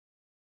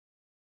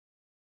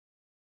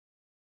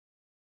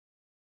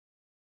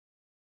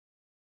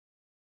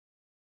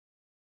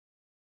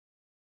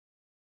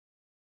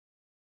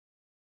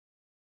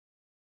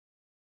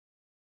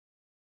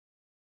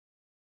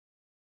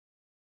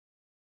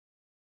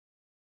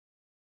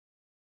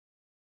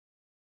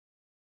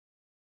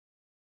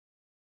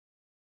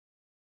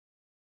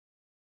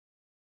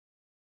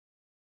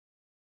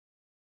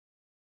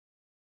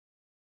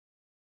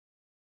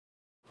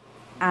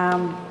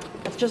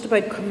It's just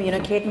about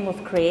communicating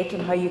with Create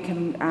and how you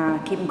can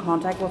keep in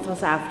contact with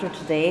us after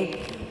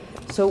today.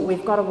 So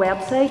we've got a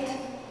website,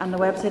 and the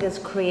website is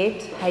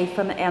create-nwe.eu.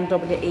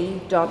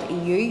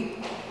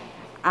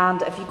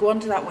 And if you go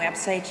onto that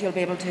website, you'll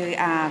be able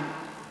to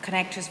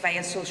connect to us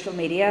via social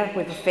media.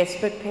 We have a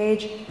Facebook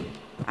page,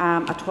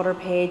 a Twitter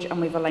page,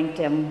 and we have a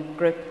LinkedIn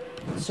group.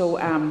 So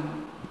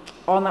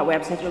on that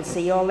website, you'll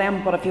see all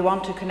them. But if you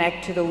want to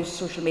connect to those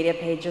social media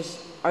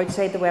pages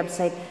outside the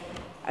website,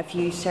 if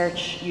you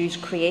use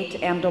Create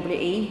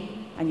NWE,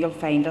 and you'll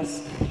find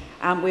us.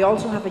 We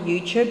also have a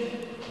YouTube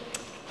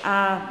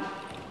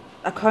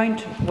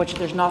account, which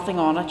there's nothing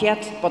on it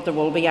yet, but there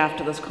will be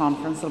after this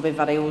conference. There'll be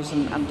videos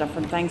and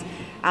different things.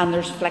 And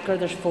there's Flickr,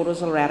 there's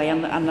photos already,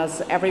 and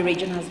as every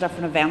region has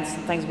different events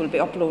and things, we'll be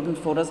uploading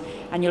photos,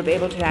 and you'll be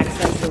able to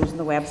access those on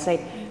the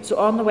website. So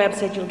on the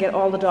website, you'll get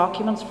all the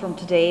documents from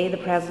today, the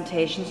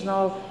presentations and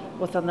all.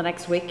 Within the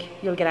next week,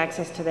 you'll get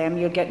access to them.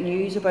 You'll get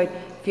news about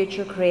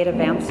future Create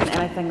events and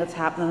anything that's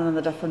happening in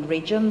the different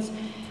regions.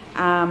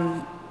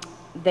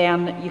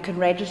 Then you can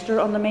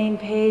register on the main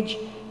page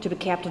to be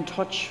kept in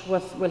touch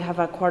with. We'll have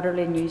a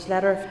quarterly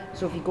newsletter,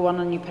 so if you go on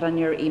and you put in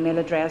your email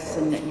address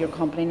and your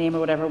company name or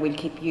whatever, we'll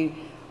keep you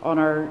on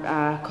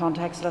our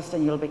contacts list,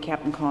 and you'll be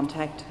kept in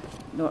contact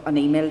and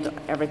emailed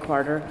every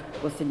quarter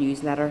with the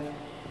newsletter.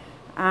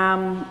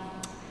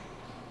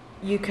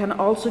 You can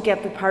also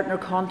get the partner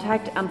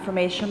contact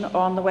information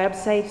on the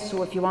website,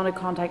 so if you want to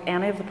contact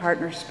any of the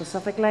partners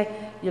specifically,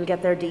 you'll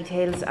get their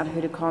details and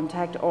who to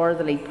contact, or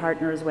the lead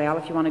partner as well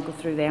if you want to go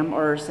through them,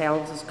 or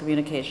ourselves as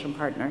communication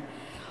partner.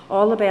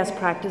 All the best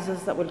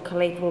practices that we'll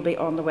collate will be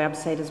on the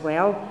website as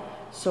well,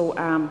 so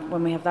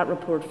when we have that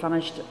report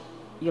finished,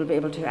 you'll be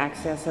able to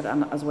access it,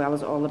 and as well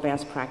as all the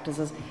best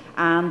practices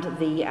and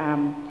the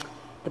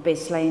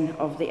baseline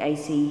of the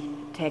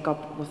IC take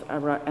up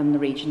in the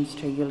regions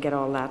too. You'll get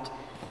all that.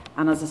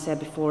 And as I said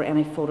before,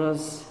 any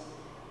photos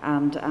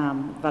and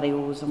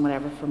videos and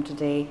whatever from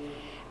today.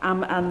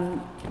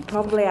 And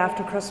probably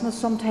after Christmas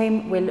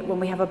sometime, when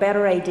we have a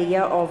better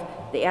idea of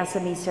the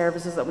SME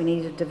services that we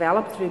need to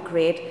develop through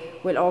Create,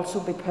 we'll also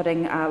be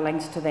putting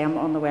links to them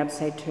on the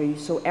website too.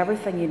 So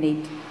everything you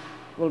need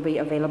will be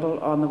available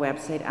on the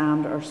website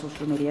and our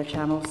social media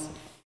channels.